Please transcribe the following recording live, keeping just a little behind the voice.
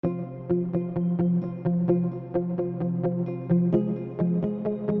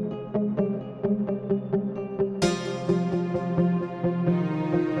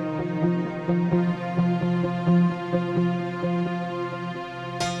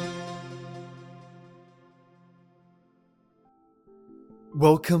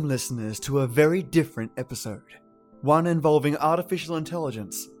Welcome listeners to a very different episode, one involving artificial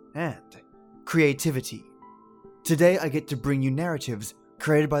intelligence and creativity. Today I get to bring you narratives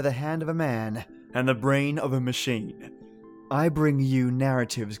created by the hand of a man and the brain of a machine. I bring you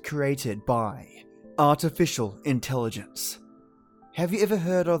narratives created by artificial intelligence. Have you ever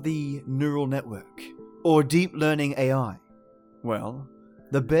heard of the neural network or deep learning AI? Well,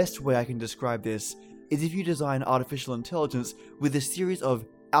 the best way I can describe this is if you design artificial intelligence with a series of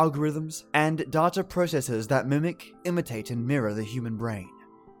algorithms and data processors that mimic, imitate, and mirror the human brain.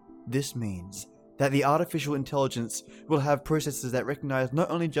 This means that the artificial intelligence will have processors that recognize not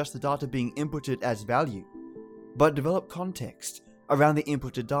only just the data being inputted as value, but develop context around the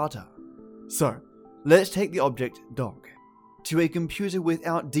inputted data. So, let's take the object dog. To a computer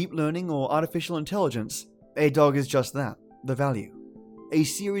without deep learning or artificial intelligence, a dog is just that, the value. A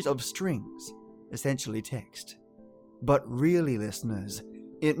series of strings, essentially text. But really, listeners,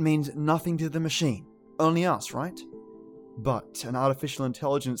 it means nothing to the machine, only us, right? But an artificial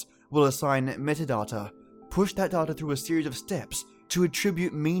intelligence will assign metadata, push that data through a series of steps to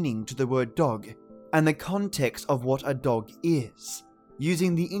attribute meaning to the word dog and the context of what a dog is,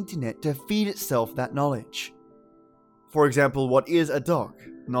 using the internet to feed itself that knowledge. For example, what is a dog?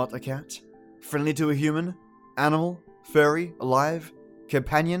 Not a cat? Friendly to a human? Animal? Furry? Alive?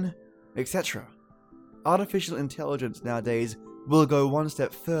 Companion? Etc. Artificial intelligence nowadays will go one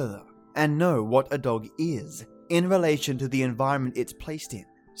step further and know what a dog is in relation to the environment it's placed in.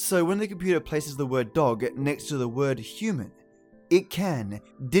 So when the computer places the word dog next to the word human, it can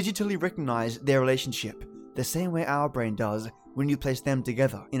digitally recognize their relationship the same way our brain does when you place them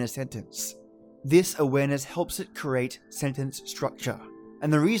together in a sentence. This awareness helps it create sentence structure,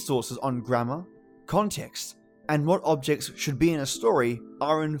 and the resources on grammar, context, and what objects should be in a story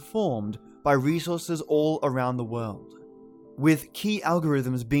are informed by resources all around the world, with key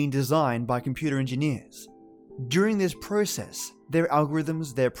algorithms being designed by computer engineers. During this process, their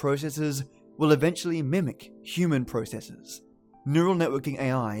algorithms, their processes, will eventually mimic human processes. Neural networking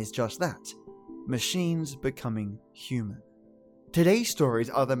AI is just that, machines becoming human. Today's stories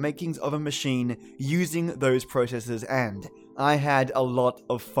are the makings of a machine using those processes, and I had a lot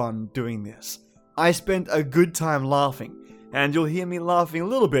of fun doing this. I spent a good time laughing, and you'll hear me laughing a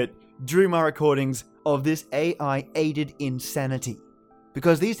little bit during my recordings of this AI-aided insanity,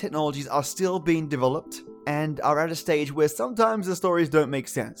 because these technologies are still being developed and are at a stage where sometimes the stories don't make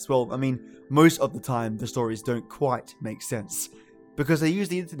sense. Well, most of the time the stories don't quite make sense, because they use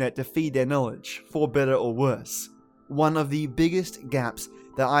the internet to feed their knowledge, for better or worse. One of the biggest gaps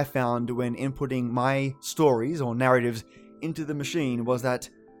that I found when inputting my stories or narratives into the machine was that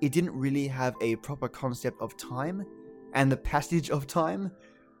it didn't really have a proper concept of time and the passage of time.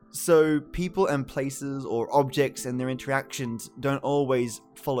 So people and places or objects and their interactions don't always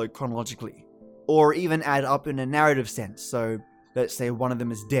follow chronologically, or even add up in a narrative sense. So let's say one of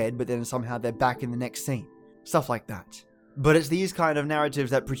them is dead, but then somehow they're back in the next scene. Stuff like that. But it's these kind of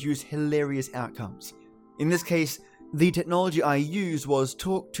narratives that produce hilarious outcomes. In this case, the technology I used was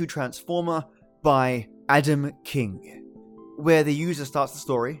Talk to Transformer by Adam King, where the user starts the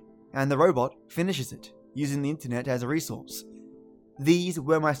story and the robot finishes it, using the internet as a resource. These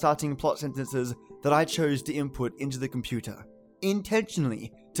were my starting plot sentences that I chose to input into the computer,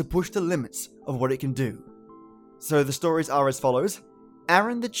 intentionally to push the limits of what it can do. So the stories are as follows.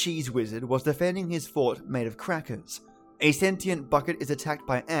 Aaron the Cheese Wizard was defending his fort made of crackers. A sentient bucket is attacked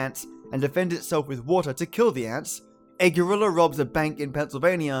by ants and defends itself with water to kill the ants. A gorilla robs a bank in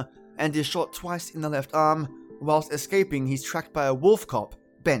Pennsylvania and is shot twice in the left arm. Whilst escaping, he's tracked by a wolf cop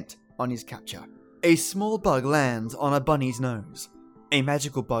bent on his capture. A small bug lands on a bunny's nose. A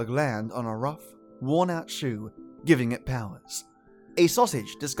magical bug lands on a rough, worn-out shoe, giving it powers. A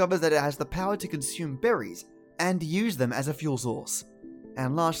sausage discovers that it has the power to consume berries and use them as a fuel source.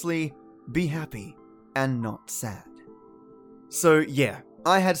 And lastly, be happy and not sad. So yeah,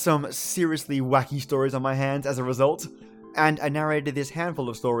 I had some seriously wacky stories on my hands as a result, and I narrated this handful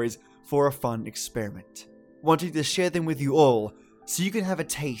of stories for a fun experiment, wanting to share them with you all so you can have a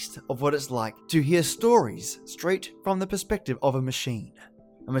taste of what it's like to hear stories straight from the perspective of a machine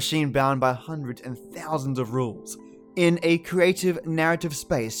bound by hundreds and thousands of rules, in a creative narrative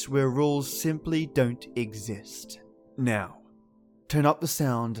space where rules simply don't exist. Now, turn up the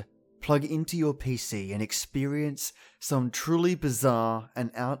sound, plug into your PC, and experience some truly bizarre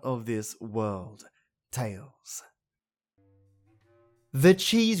and out-of-this-world tales. The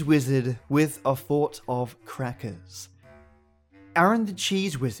Cheese Wizard with a Fort of Crackers. Aaron the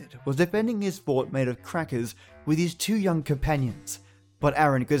Cheese Wizard was defending his fort made of crackers with his two young companions, but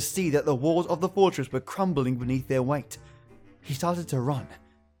Aaron could see that the walls of the fortress were crumbling beneath their weight. he started to run.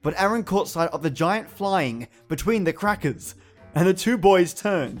 But Aaron caught sight of the giant flying between the crackers, and the two boys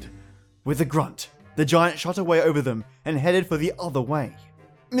turned. With a grunt, the giant shot away over them and headed for the other way.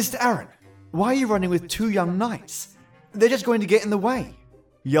 "Mr. Aaron, why are you running with two young knights? They're just going to get in the way,"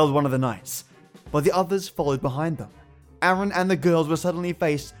 yelled one of the knights, but the others followed behind them. Aaron and the girls were suddenly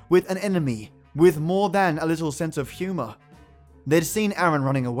faced with an enemy with more than a little sense of humor. They'd seen Aaron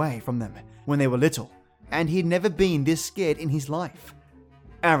running away from them when they were little, and he'd never been this scared in his life.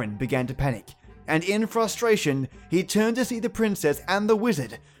 Aaron began to panic, and in frustration, he turned to see the princess and the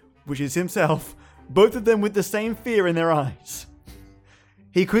wizard, which is himself, both of them with the same fear in their eyes.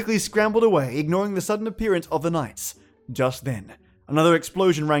 He quickly scrambled away, ignoring the sudden appearance of the knights. Just then, another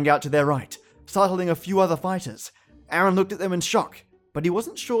explosion rang out to their right, startling a few other fighters. Aaron looked at them in shock, but he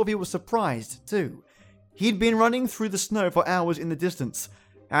wasn't sure if he was surprised, too. He'd been running through the snow for hours in the distance,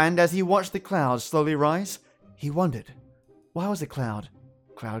 and as he watched the clouds slowly rise, he wondered, why was a cloud?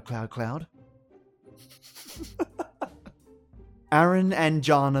 Cloud. Aaron and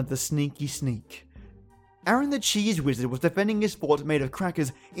Jana the Sneaky Sneak. Aaron the Cheese Wizard was defending his fort made of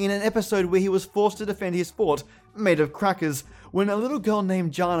crackers in an episode where he was forced to defend his fort made of crackers when a little girl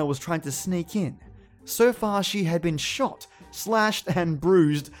named Jana was trying to sneak in. So far, she had been shot, slashed, and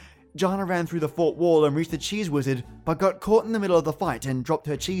bruised. Jana ran through the fort wall and reached the Cheese Wizard, but got caught in the middle of the fight and dropped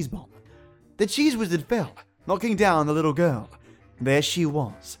her cheese bomb. The Cheese Wizard fell, knocking down the little girl. There she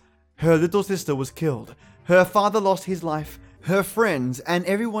was. Her little sister was killed. Her father lost his life. Her friends and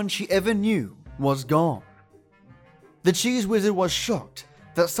everyone she ever knew was gone. The Cheese Wizard was shocked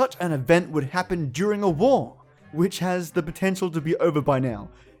that such an event would happen during a war, which has the potential to be over by now.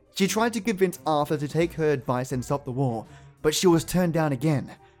 She tried to convince Arthur to take her advice and stop the war, but she was turned down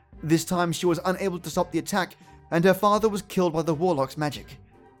again. This time she was unable to stop the attack, and her father was killed by the warlock's magic.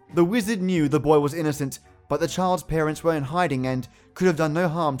 The wizard knew the boy was innocent, but the child's parents were in hiding and could have done no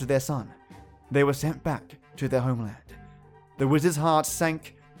harm to their son. They were sent back to their homeland. The wizard's heart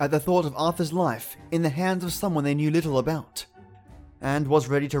sank at the thought of Arthur's life in the hands of someone they knew little about, and was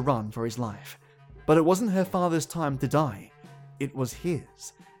ready to run for his life. But it wasn't her father's time to die. It was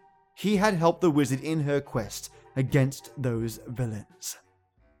his. He had helped the wizard in her quest against those villains.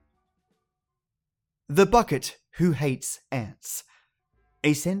 The Bucket Who Hates Ants.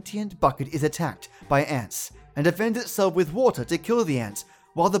 A sentient bucket is attacked by ants and defends itself with water to kill the ants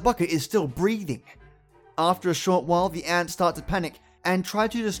while the bucket is still breathing. After a short while, the ants start to panic and try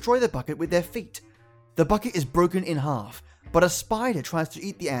to destroy the bucket with their feet. The bucket is broken in half, but a spider tries to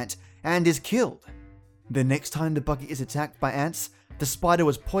eat the ant and is killed. The next time the bucket is attacked by ants, the spider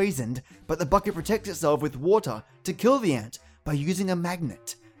was poisoned, but the bucket protects itself with water to kill the ant by using a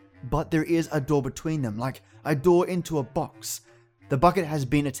magnet. But there is a door between them, like a door into a box. The bucket has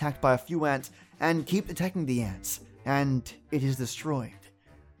been attacked by a few ants and keeps attacking the ants, and it is destroyed.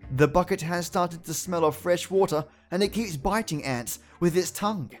 The bucket has started to smell of fresh water, and it keeps biting ants with its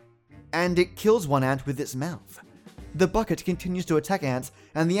tongue, and it kills one ant with its mouth. The bucket continues to attack ants,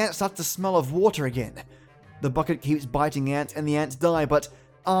 and the ants start to smell of water again. The bucket keeps biting ants, and the ants die, but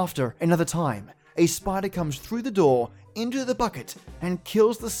after another time, a spider comes through the door into the bucket and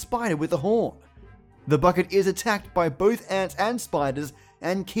kills the spider with a horn. The bucket is attacked by both ants and spiders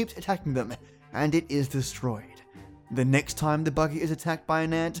and keeps attacking them, and it is destroyed. The next time the bucket is attacked by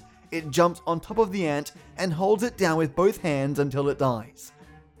an ant, it jumps on top of the ant and holds it down with both hands until it dies.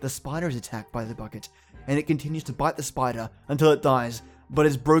 The spider is attacked by the bucket, and it continues to bite the spider until it dies, but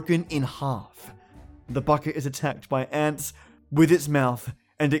is broken in half. The bucket is attacked by ants with its mouth,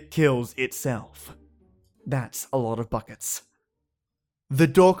 and it kills itself. That's a lot of buckets. The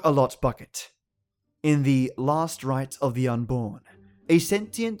Dork-a-Lot Bucket. In the Last Rites of the Unborn, a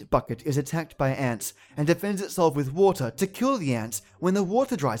sentient bucket is attacked by ants and defends itself with water to kill the ants when the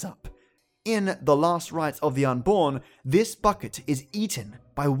water dries up. In The Last Rites of the Unborn, this bucket is eaten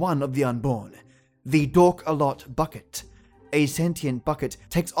by one of the unborn. The Dork-a-Lot Bucket. A sentient bucket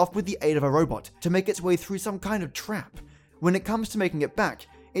takes off with the aid of a robot to make its way through some kind of trap. When it comes to making it back,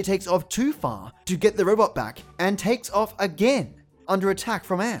 it takes off too far to get the robot back and takes off again under attack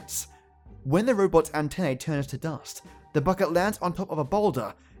from ants. When the robot's antennae turns to dust, the bucket lands on top of a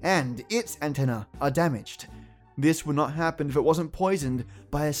boulder and its antennae are damaged. This would not happen if it wasn't poisoned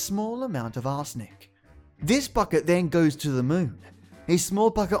by a small amount of arsenic. This bucket then goes to the moon. A small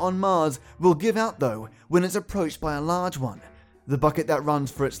bucket on Mars will give out though when it's approached by a large one. The bucket that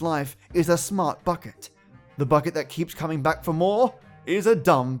runs for its life is a smart bucket. The bucket that keeps coming back for more is a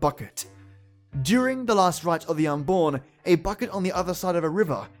dumb bucket. During The Last Rites of the Unborn, a bucket on the other side of a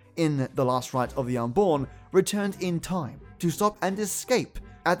river in The Last Rites of the Unborn returns in time to stop and escape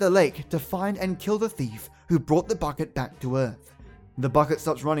at the lake to find and kill the thief who brought the bucket back to Earth. The bucket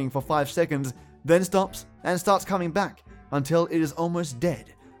stops running for 5 seconds, then stops and starts coming back until it is almost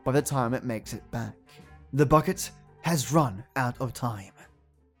dead by the time it makes it back. The bucket has run out of time.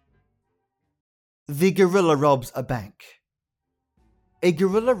 The gorilla robs a bank. A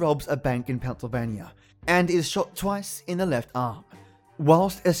gorilla robs a bank in Pennsylvania and is shot twice in the left arm.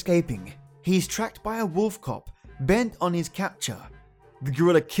 Whilst escaping, he's tracked by a wolf cop bent on his capture. The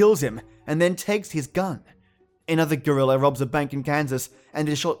gorilla kills him and then takes his gun. Another gorilla robs a bank in Kansas and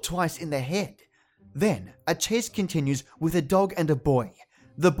is shot twice in the head. Then, a chase continues with a dog and a boy.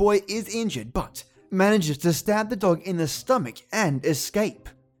 The boy is injured but manages to stab the dog in the stomach and escape.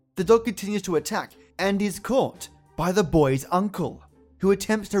 The dog continues to attack and is caught by the boy's uncle, who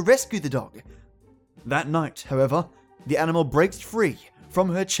attempts to rescue the dog. That night, however, the animal breaks free from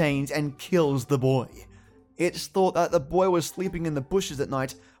her chains and kills the boy. It's thought that the boy was sleeping in the bushes at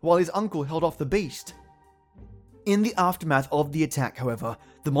night while his uncle held off the beast. In the aftermath of the attack, however,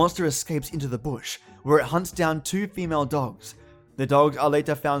 the monster escapes into the bush, where it hunts down 2 female dogs. The dogs are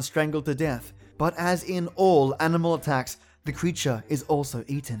later found strangled to death, but as in all animal attacks, the creature is also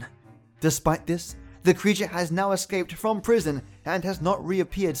eaten. Despite this, the creature has now escaped from prison and has not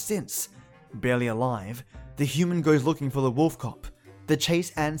reappeared since. Barely alive, the human goes looking for the wolf cop. The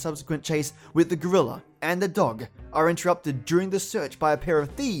chase and subsequent chase with the gorilla and the dog are interrupted during the search by a pair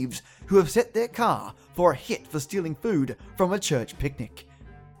of thieves who have set their car for a hit for stealing food from a church picnic.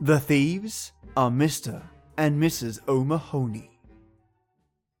 The thieves are Mr. and Mrs. O'Mahony.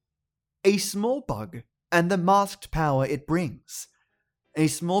 A small bug and the masked power it brings. A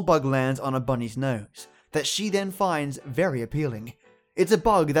small bug lands on a bunny's nose that she then finds very appealing. It's a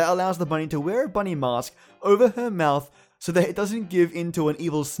bug that allows the bunny to wear a bunny mask over her mouth so that it doesn't give in to an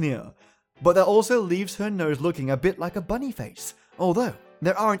evil sneer, but that also leaves her nose looking a bit like a bunny face, although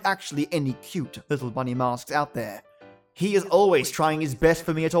there aren't actually any cute little bunny masks out there. He is always trying his best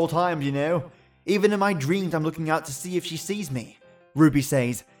for me at all times, you know. Even in my dreams I'm looking out to see if she sees me, Ruby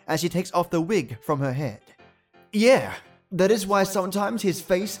says as she takes off the wig from her head. Yeah, that is why sometimes his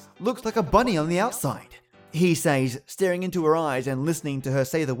face looks like a bunny on the outside, he says, staring into her eyes and listening to her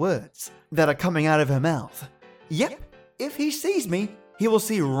say the words that are coming out of her mouth. Yep, if he sees me, he will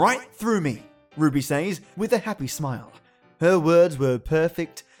see right through me, Ruby says with a happy smile. Her words were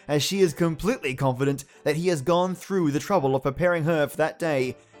perfect, as she is completely confident that he has gone through the trouble of preparing her for that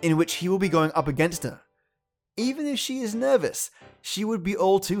day in which he will be going up against her. Even if she is nervous, she would be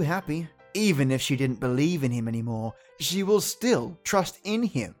all too happy. Even if she didn't believe in him anymore, she will still trust in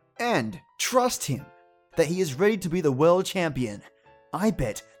him and trust him that he is ready to be the world champion. I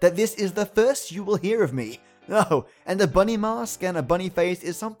bet that this is the first you will hear of me. Oh, and a bunny mask and a bunny face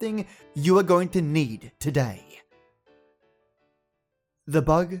is something you are going to need today. The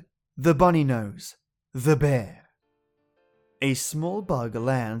bug, the bunny nose, the bear. A small bug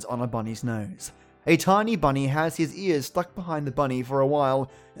lands on a bunny's nose. A tiny bunny has his ears stuck behind the bunny for a while,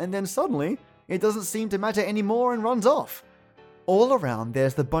 and then suddenly, it doesn't seem to matter anymore and runs off. All around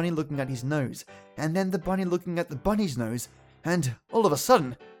there's the bunny looking at his nose, and then the bunny looking at the bunny's nose, and all of a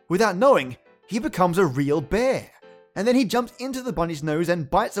sudden, without knowing, he becomes a real bear. And then he jumps into the bunny's nose and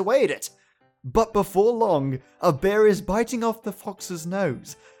bites away at it. But before long, a bear is biting off the fox's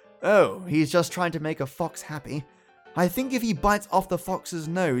nose. Oh, he's just trying to make a fox happy. I think if he bites off the fox's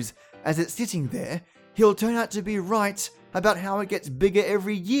nose as it's sitting there, he'll turn out to be right about how it gets bigger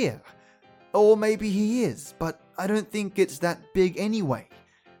every year. Or maybe he is, but I don't think it's that big anyway.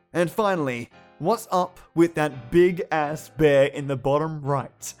 And finally, what's up with that big ass bear in the bottom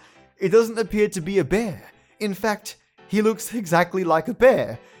right? It doesn't appear to be a bear. In fact, he looks exactly like a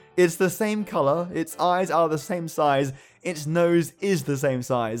bear. It's the same color, its eyes are the same size, its nose is the same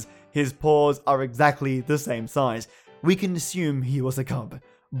size, his paws are exactly the same size. We can assume he was a cub,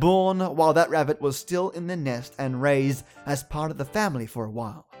 born while that rabbit was still in the nest and raised as part of the family for a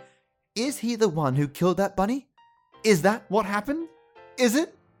while. Is he the one who killed that bunny? Is that what happened? Is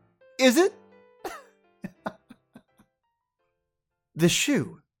it? Is it? The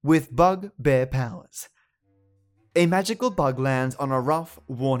shoe with bug bear powers. A magical bug lands on a rough,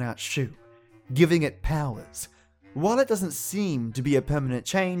 worn-out shoe, giving it powers. While it doesn't seem to be a permanent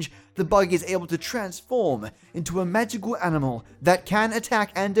change, the bug is able to transform into a magical animal that can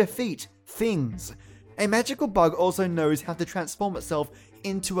attack and defeat things. A magical bug also knows how to transform itself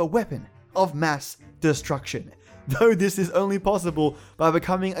into a weapon of mass destruction, though this is only possible by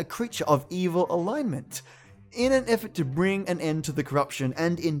becoming a creature of evil alignment. In an effort to bring an end to the corruption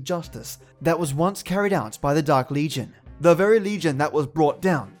and injustice that was once carried out by the Dark Legion, the very legion that was brought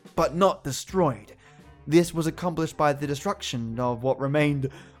down, but not destroyed. This was accomplished by the destruction of what remained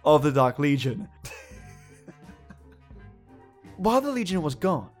of the Dark Legion. While the Legion was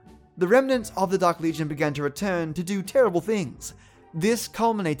gone, the remnants of the Dark Legion began to return to do terrible things. This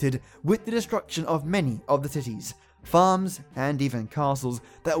culminated with the destruction of many of the cities, farms, and even castles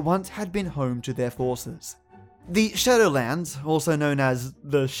that once had been home to their forces. The Shadowlands, also known as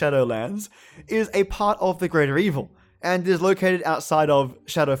the Shadowlands, is a part of the Greater Evil, and is located outside of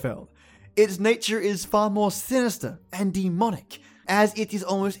Shadowfell. Its nature is far more sinister and demonic, as it is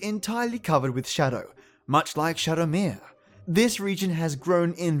almost entirely covered with shadow, much like Shadowmere. This region has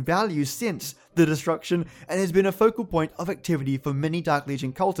grown in value since the destruction and has been a focal point of activity for many Dark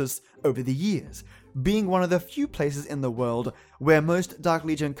Legion cultists over the years, being one of the few places in the world where most Dark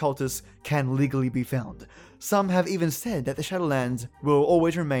Legion cultists can legally be found. Some have even said that the Shadowlands will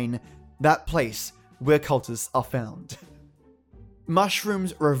always remain that place where cultists are found.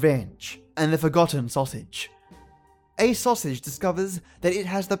 Mushroom's Revenge and the Forgotten Sausage. A sausage discovers that it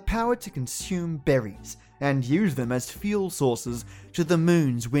has the power to consume berries and use them as fuel sources to the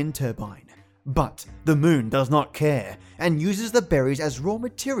moon's wind turbine. But the moon does not care and uses the berries as raw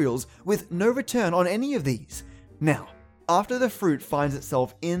materials with no return on any of these. Now, after the fruit finds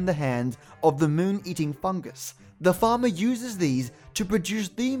itself in the hands of the moon-eating fungus, the farmer uses these to produce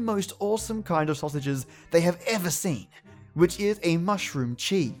the most awesome kind of sausages they have ever seen, which is a mushroom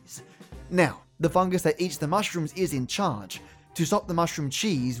cheese. Now, the fungus that eats the mushrooms is in charge to stop the mushroom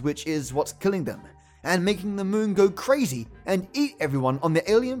cheese, which is what's killing them, and making the moon go crazy and eat everyone on the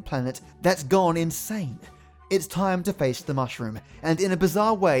alien planet that's gone insane. It's time to face the mushroom, and in a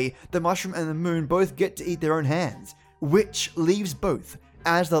bizarre way, the mushroom and the moon both get to eat their own hands, which leaves both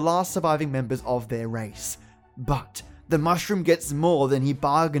as the last surviving members of their race. But the mushroom gets more than he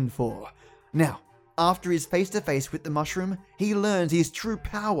bargained for. Now, after he's face to face with the mushroom, he learns his true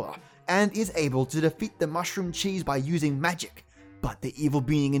power and is able to defeat the mushroom cheese by using magic. But the evil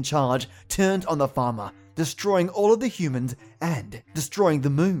being in charge turned on the farmer, destroying all of the humans and destroying the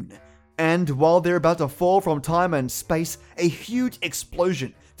moon. And while they're about to fall from time and space, a huge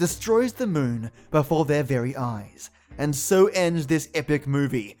explosion destroys the moon before their very eyes. And so ends this epic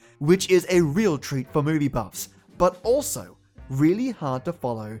movie, which is a real treat for movie buffs, but also really hard to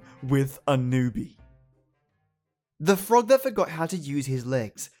follow with a newbie. The frog that forgot how to use his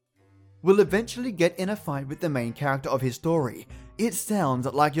legs will eventually get in a fight with the main character of his story. It sounds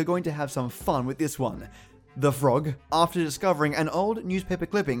like you're going to have some fun with this one. The frog, after discovering an old newspaper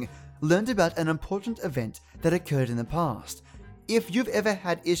clipping, learned about an important event that occurred in the past. If you've ever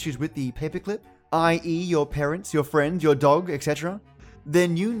had issues with the paperclip, i.e. your parents, your friends, your dog, etc.,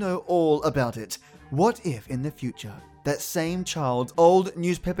 then you know all about it. What if in the future, that same child's old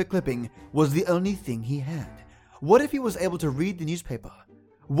newspaper clipping was the only thing he had? What if he was able to read the newspaper?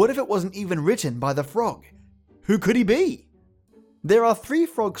 What if it wasn't even written by the frog? Who could he be? There are 3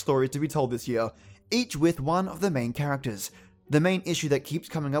 frog stories to be told this year, each with one of the main characters. The main issue that keeps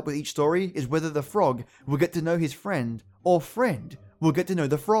coming up with each story is whether the frog will get to know his friend, or friend will get to know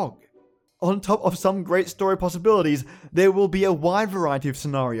the frog. On top of some great story possibilities, there will be a wide variety of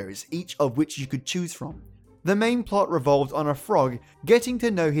scenarios, each of which you could choose from. The main plot revolves on a frog getting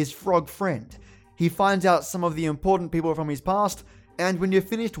to know his frog friend. He finds out some of the important people from his past, and when you've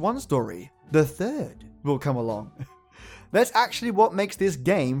finished one story, the third will come along. That's actually what makes this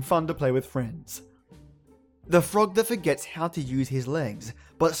game fun to play with friends. The frog that forgets how to use his legs,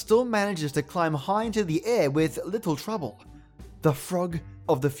 but still manages to climb high into the air with little trouble. The frog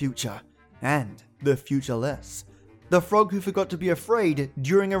of the future, and the futureless. The frog who forgot to be afraid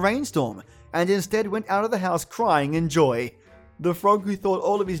during a rainstorm, and instead went out of the house crying in joy. The frog who thought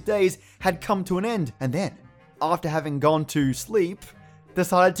all of his days had come to an end, and then, after having gone to sleep,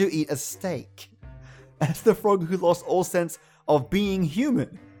 decided to eat a steak. As the frog who lost all sense of being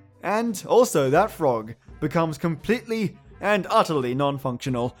human. And also that frog becomes completely and utterly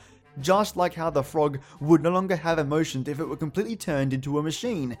non-functional, just like how the frog would no longer have emotions if it were completely turned into a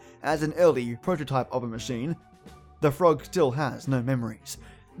machine, as an early prototype of a machine. The frog still has no memories.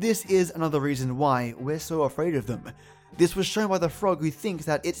 This is another reason why we're so afraid of them. This was shown by the frog who thinks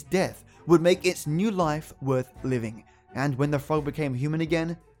that its death would make its new life worth living, and when the frog became human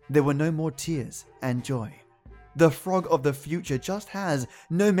again, there were no more tears and joy. The frog of the future just has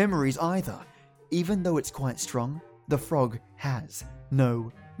no memories either. Even though it's quite strong, the frog has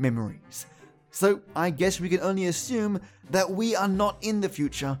no memories. So I guess we can only assume that we are not in the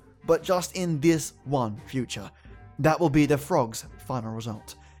future, but just in this one future. That will be the frog's final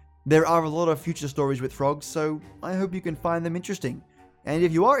result. There are a lot of future stories with frogs, so I hope you can find them interesting. And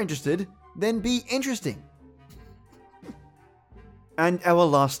if you are interested, then be interesting. And our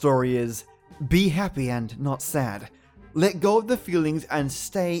last story is Be happy and not sad. Let go of the feelings and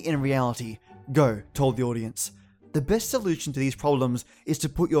stay in reality. Go, told the audience. The best solution to these problems is to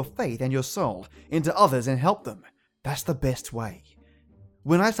put your faith and your soul into others and help them. That's the best way.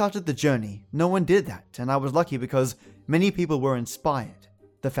 When I started the journey, no one did that, and I was lucky because many people were inspired,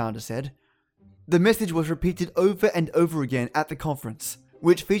 the founder said. The message was repeated over and over again at the conference,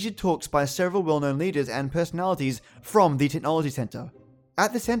 which featured talks by several well-known leaders and personalities from the Technology Center.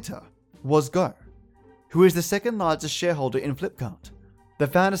 At the center was Go, who is the second largest shareholder in Flipkart. The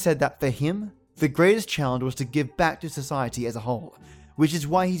founder said that for him, the greatest challenge was to give back to society as a whole, which is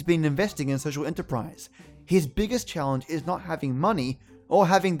why he's been investing in social enterprise. His biggest challenge is not having money or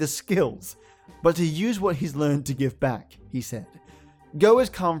having the skills, but to use what he's learned to give back, he said. Go has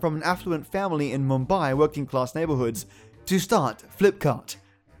come from an affluent family in Mumbai working-class neighborhoods to start Flipkart.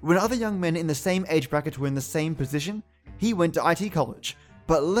 When other young men in the same age bracket were in the same position, he went to IT college,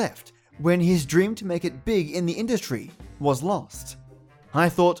 but left when his dream to make it big in the industry was lost. I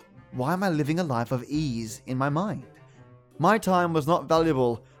thought, why am I living a life of ease in my mind? My time was not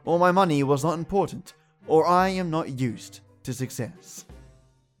valuable, or my money was not important, or I am not used to success.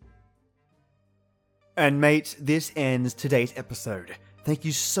 And mates, this ends today's episode. Thank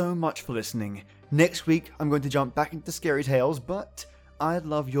you so much for listening. Next week, I'm going to jump back into scary tales, but I'd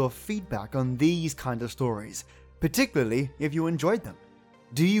love your feedback on these kind of stories, particularly if you enjoyed them.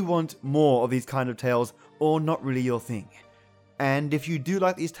 Do you want more of these kind of tales, or not really your thing? And if you do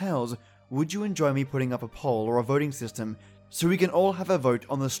like these tales, would you enjoy me putting up a poll or a voting system so we can all have a vote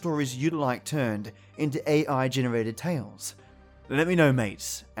on the stories you'd like turned into AI-generated tales? Let me know,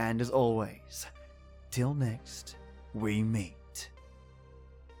 mates, and as always, till next we meet.